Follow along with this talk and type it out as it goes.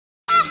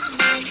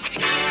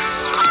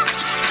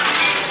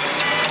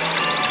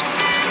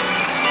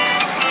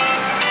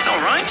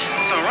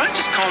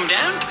calm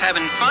down,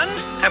 having fun,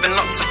 having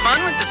lots of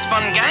fun with this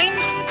fun game.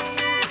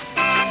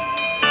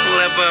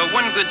 We'll have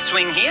one good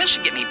swing here,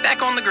 should get me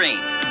back on the green.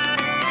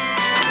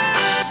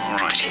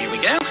 Alright, here we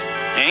go.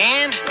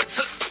 And,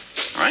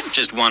 alright,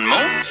 just one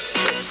more.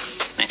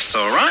 That's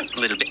alright, a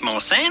little bit more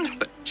sand,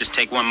 but just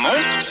take one more.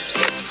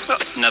 Oh,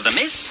 another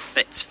miss,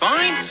 that's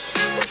fine.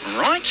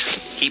 Right,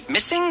 keep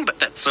missing, but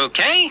that's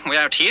okay. We're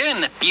out here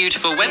in the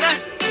beautiful weather,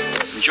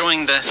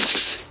 enjoying the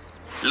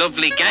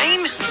lovely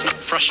game. It's not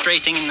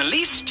frustrating in the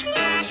least.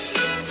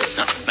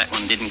 Oh, that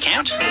one didn't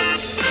count.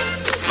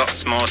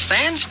 Lots more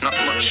sand, not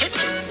much hit.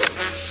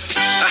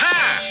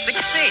 Aha!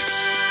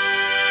 Success!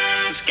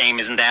 This game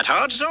isn't that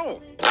hard at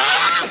all.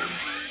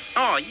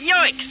 Oh,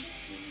 yikes!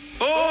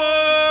 4...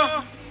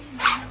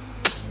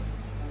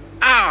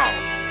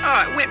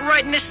 Oh, it went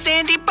right in this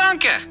sandy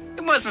bunker.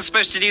 It wasn't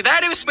supposed to do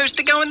that. It was supposed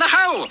to go in the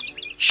hole.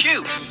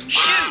 Shoot!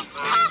 Shoot!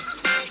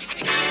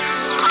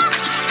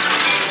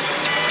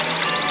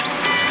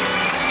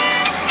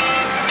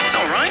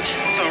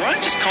 It's all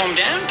right. Just calm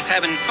down.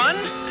 Having fun.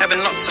 Having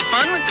lots of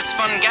fun with this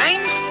fun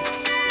game.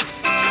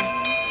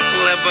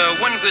 We'll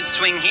have one good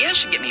swing here.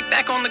 Should get me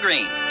back on the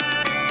green.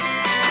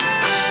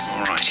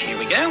 All right, here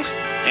we go.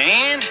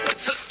 And,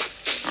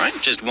 all right,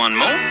 just one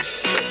more.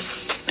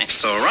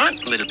 That's all right.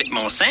 A little bit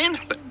more sand,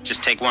 but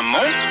just take one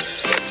more.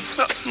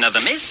 Oh, another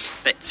miss.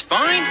 That's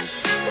fine.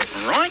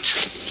 Right.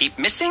 Keep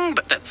missing,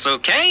 but that's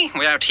okay.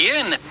 We're out here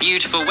in the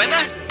beautiful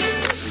weather,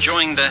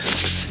 enjoying the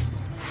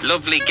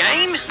lovely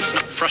game. It's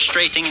not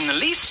frustrating in the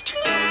least.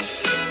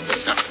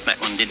 Oh, that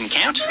one didn't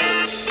count.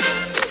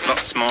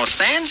 Lots more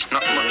sand,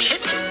 not much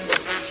hit.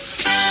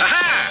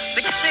 Aha!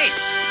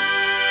 Success!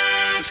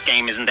 This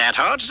game isn't that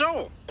hard at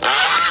all.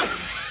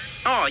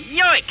 Oh,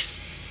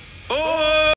 yikes! 4...